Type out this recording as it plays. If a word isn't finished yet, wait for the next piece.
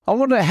I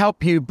want to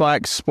help you by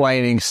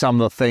explaining some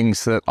of the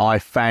things that I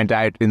found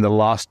out in the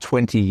last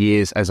 20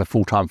 years as a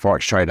full-time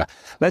Forex trader.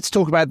 Let's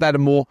talk about that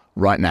and more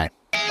right now.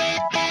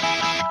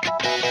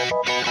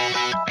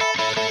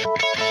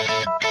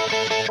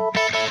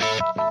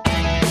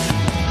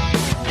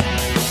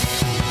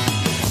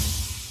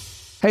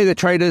 Hey there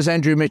traders,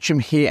 Andrew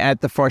Mitchum here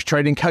at the Forex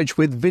Trading Coach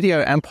with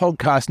video and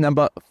podcast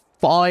number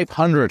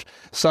 500.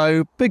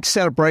 So big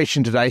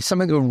celebration today,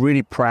 something we're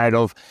really proud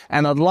of.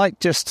 And I'd like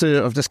just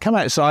to, I've just come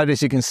outside,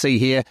 as you can see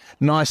here,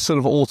 nice sort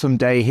of autumn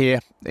day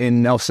here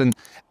in Nelson,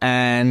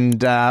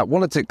 and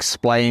wanted to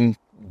explain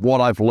what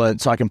I've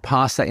learned so I can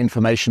pass that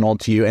information on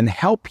to you and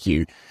help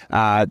you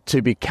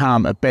to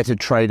become a better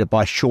trader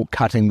by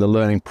shortcutting the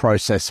learning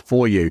process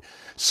for you.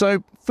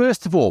 So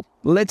first of all,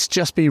 let's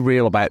just be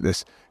real about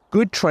this.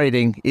 Good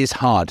trading is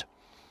hard.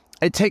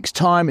 It takes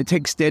time, it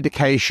takes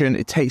dedication,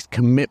 it takes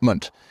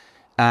commitment.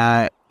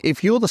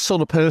 If you're the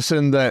sort of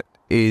person that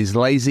is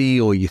lazy,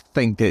 or you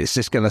think that it's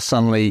just going to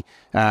suddenly,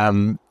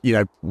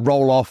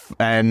 roll off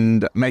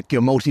and make you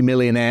a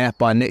multimillionaire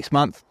by next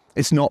month,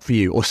 it's not for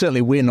you, or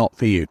certainly we're not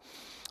for you.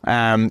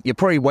 You're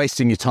probably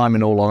wasting your time,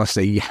 in all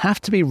honesty. You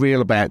have to be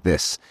real about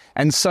this.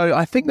 And so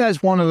I think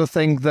that's one of the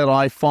things that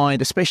I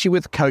find, especially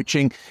with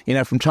coaching,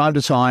 from time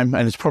to time,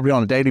 and it's probably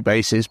on a daily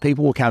basis,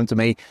 people will come to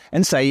me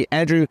and say,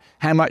 Andrew,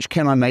 how much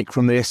can I make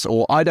from this?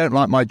 Or I don't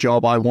like my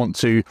job, I want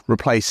to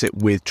replace it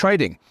with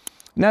trading.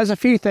 Now, there's a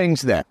few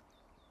things there.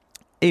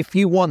 If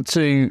you want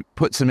to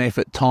put some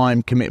effort,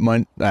 time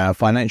commitment,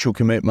 financial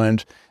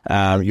commitment,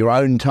 your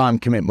own time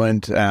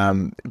commitment,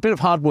 a bit of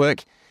hard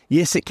work,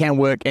 yes, it can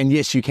work, and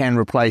yes, you can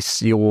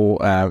replace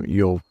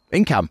your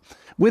income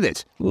with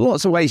it.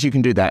 Lots of ways you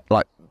can do that,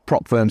 like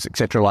prop firms,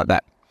 etc., like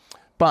that.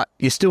 But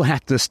you still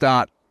have to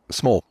start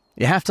small.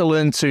 You have to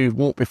learn to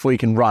walk before you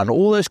can run.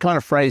 All those kind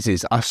of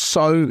phrases are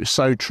so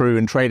true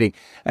in trading.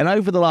 And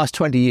over the last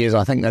 20 years,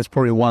 I think that's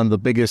probably one of the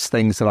biggest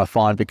things that I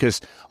find, because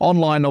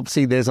online,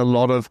 obviously, there's a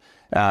lot of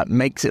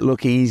makes it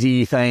look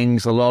easy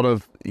things, a lot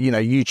of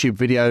YouTube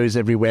videos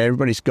everywhere.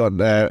 Everybody's got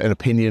an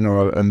opinion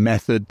or a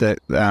method that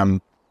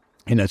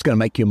it's going to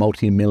make you a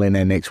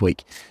multi-millionaire next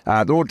week.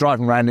 They're all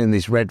driving around in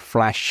these red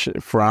flash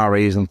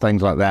Ferraris and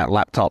things like that,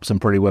 laptops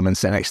and pretty women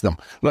sitting next to them.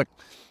 Look,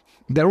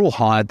 they're all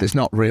hired. There's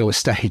not real, it's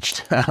staged.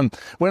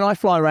 When I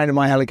fly around in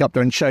my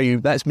helicopter and show you,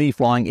 that's me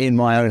flying in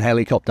my own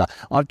helicopter.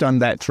 I've done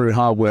that through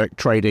hard work,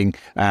 trading,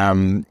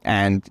 and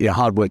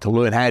hard work to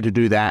learn how to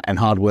do that, and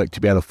hard work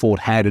to be able to afford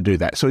how to do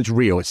that. So it's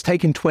real. It's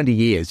taken 20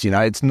 years.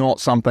 It's not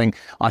something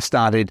I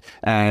started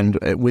and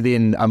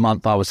within a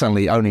month I was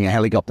suddenly owning a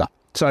helicopter.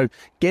 So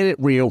get it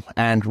real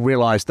and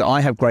realize that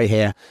I have grey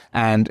hair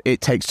and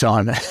it takes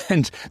time,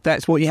 and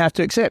that's what you have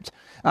to accept.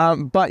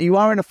 But you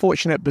are in a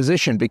fortunate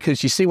position,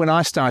 because you see, when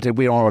I started,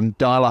 we were on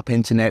dial-up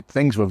internet.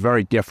 Things were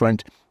very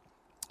different.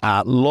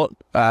 Not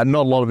a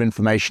lot of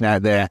information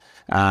out there.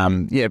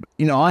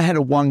 I had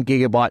a 1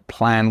 gigabyte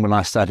plan when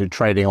I started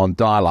trading on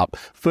dial-up.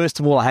 First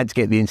of all, I had to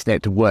get the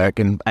internet to work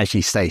and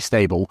actually stay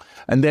stable.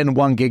 And then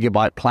 1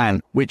 gigabyte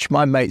plan, which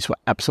my mates were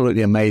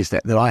absolutely amazed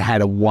at, that I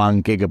had a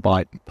 1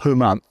 gigabyte per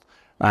month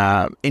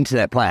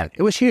internet plan.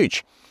 It was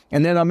huge.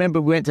 And then I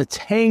remember we went to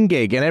 10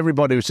 gig, and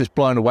everybody was just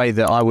blown away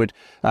that I would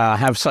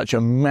have such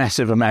a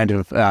massive amount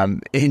of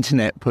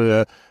internet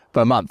per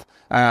month.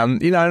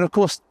 And of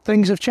course,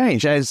 things have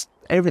changed, as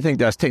everything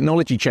does.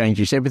 Technology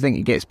changes,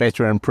 everything gets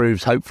better and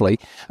improves, hopefully.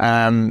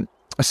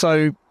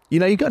 So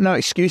you've got no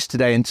excuse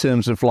today in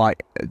terms of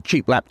like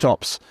cheap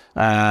laptops,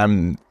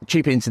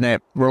 cheap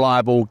internet,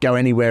 reliable, go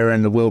anywhere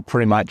in the world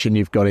pretty much, and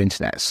you've got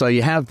internet. So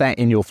you have that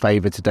in your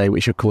favor today,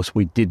 which of course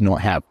we did not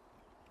have.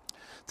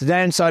 The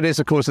downside is,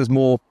 of course, there's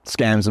more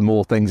scams and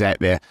more things out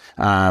there.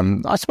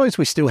 I suppose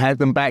we still had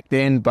them back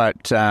then,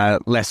 but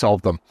less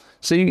of them.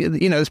 So,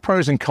 there's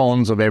pros and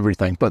cons of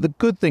everything. But the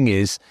good thing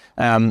is,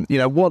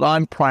 what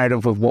I'm proud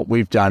of what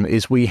we've done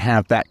is we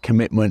have that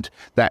commitment,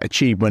 that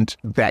achievement,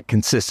 that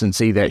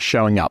consistency, that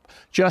showing up.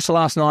 Just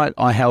last night,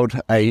 I held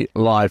a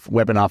live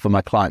webinar for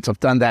my clients. I've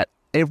done that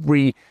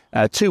every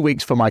 2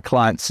 weeks for my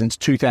clients since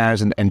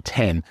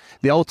 2010.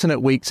 The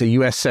alternate week's a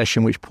US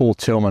session, which Paul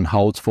Tillman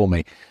holds for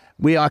me.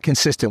 We are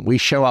consistent. We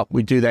show up.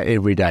 We do that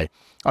every day.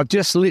 I've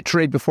just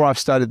literally, before I've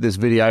started this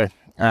video,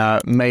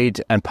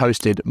 made and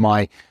posted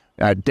my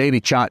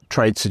daily chart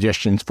trade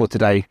suggestions for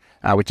today,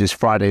 which is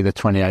Friday, the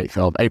 28th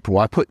of April.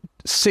 I put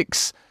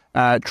 6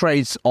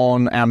 trades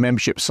on our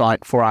membership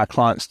site for our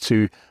clients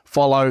to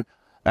follow,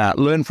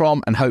 learn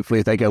from, and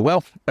hopefully, if they go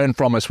well, earn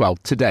from as well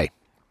today.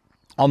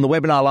 On the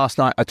webinar last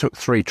night, I took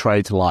 3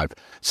 trades live.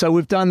 So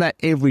we've done that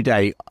every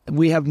day.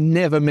 We have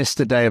never missed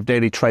a day of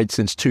daily trade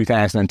since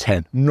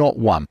 2010, not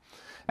one.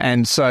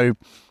 And so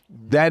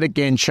that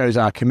again shows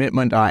our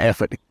commitment, our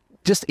effort.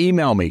 Just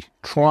email me,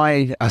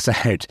 try us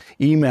out,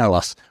 email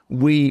us.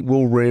 We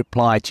will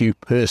reply to you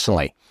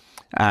personally.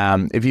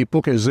 If you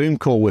book a Zoom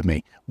call with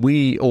me,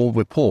 or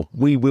with Paul,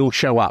 we will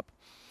show up.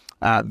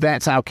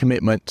 That's our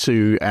commitment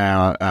to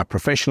our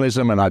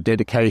professionalism and our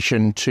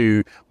dedication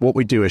to what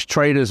we do as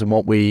traders and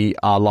what we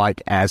are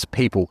like as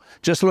people.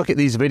 Just look at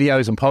these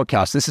videos and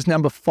podcasts. This is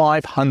number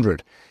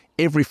 500.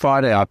 every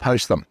Friday I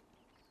post them.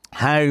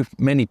 How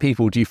many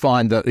people do you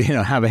find that,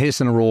 have a hiss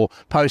and a roar,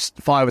 post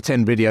 5 or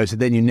 10 videos, and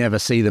then you never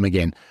see them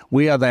again?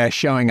 We are there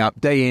showing up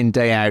day in,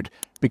 day out,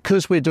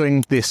 because we're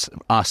doing this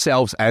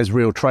ourselves as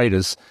real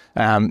traders,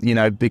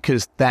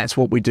 because that's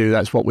what we do,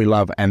 that's what we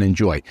love and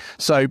enjoy.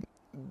 So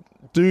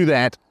do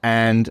that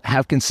and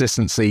have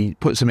consistency,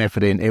 put some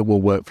effort in, it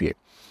will work for you.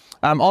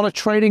 On a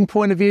trading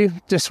point of view,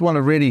 just want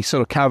to really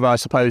sort of cover, I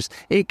suppose,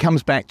 it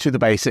comes back to the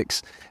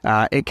basics.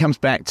 It comes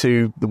back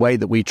to the way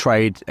that we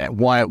trade,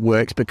 why it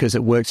works, because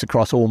it works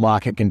across all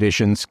market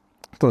conditions.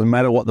 Doesn't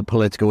matter what the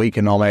political,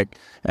 economic,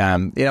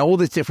 all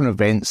these different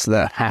events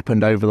that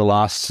happened over the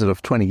last sort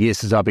of 20 years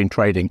since I've been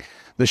trading.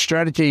 The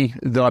strategy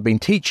that I've been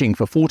teaching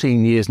for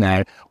 14 years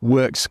now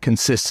works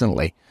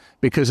consistently,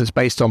 because it's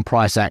based on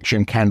price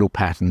action, candle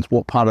patterns,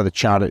 what part of the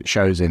chart it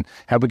shows in,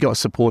 have we got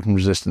support and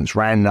resistance,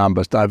 round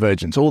numbers,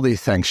 divergence, all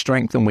these things,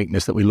 strength and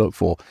weakness that we look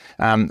for.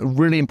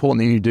 Really important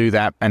that you do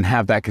that and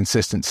have that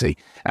consistency.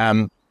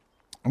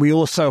 We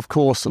also, of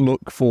course,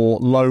 look for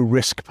low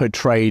risk per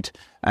trade,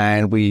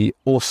 and we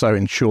also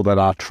ensure that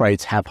our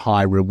trades have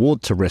high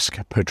reward to risk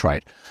per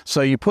trade.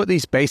 So you put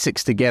these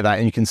basics together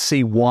and you can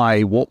see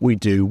why what we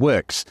do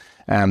works.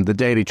 The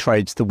daily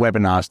trades, the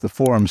webinars, the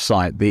forum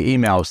site, the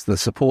emails, the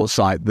support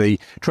site, the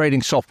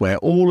trading software,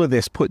 all of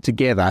this put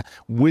together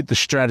with the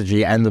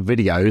strategy and the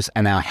videos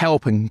and our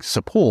help and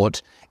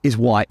support is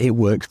why it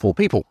works for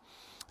people.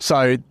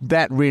 So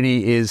that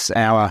really is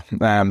our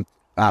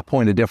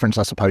point of difference,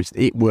 I suppose.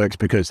 It works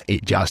because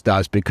it just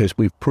does, because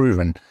we've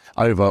proven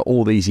over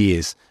all these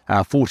years,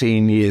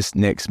 14 years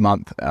next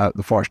month,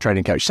 the Forex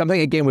Trading Coach.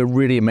 Something, again, we're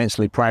really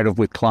immensely proud of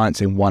with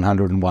clients in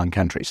 101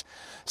 countries.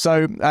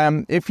 So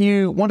if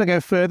you want to go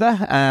further,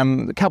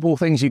 a couple of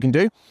things you can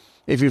do.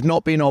 If you've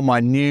not been on my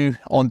new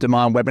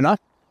on-demand webinar,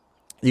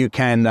 you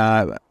can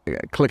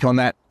click on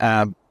that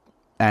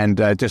and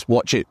just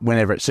watch it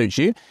whenever it suits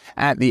you.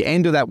 At the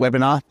end of that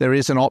webinar, there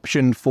is an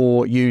option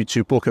for you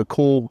to book a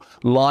call,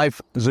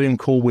 live Zoom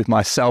call with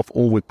myself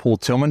or with Paul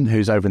Tillman,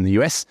 who's over in the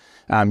US,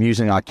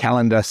 using our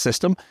calendar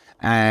system.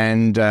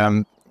 And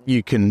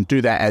you can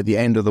do that at the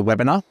end of the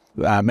webinar.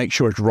 Make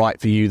sure it's right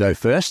for you, though,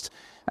 first.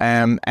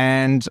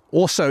 And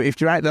also, if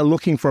you're out there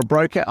looking for a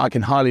broker, I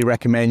can highly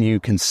recommend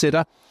you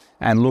consider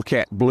and look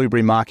at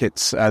Blueberry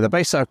Markets. They're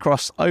based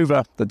across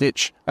over the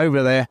ditch,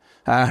 over there,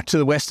 to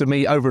the west of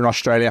me, over in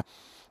Australia.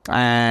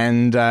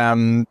 And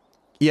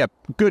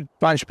good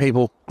bunch of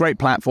people, great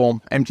platform,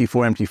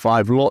 MT4,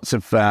 MT5, lots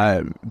of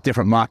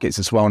different markets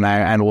as well now,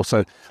 and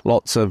also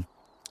lots of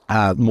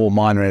more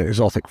minor and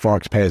exotic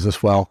Forex pairs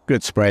as well.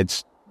 Good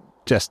spreads,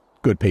 just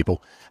good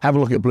people. Have a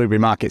look at Blueberry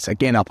Markets.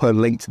 Again, I'll put a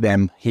link to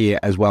them here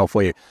as well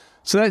for you.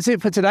 So that's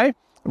it for today.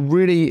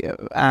 Really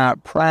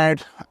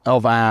proud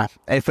of our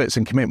efforts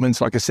and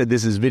commitments. Like I said,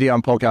 this is video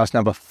and podcast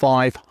number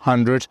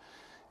 500.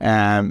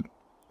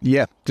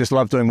 Just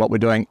love doing what we're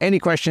doing. Any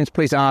questions,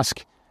 please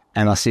ask,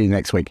 and I'll see you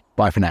next week.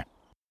 Bye for now.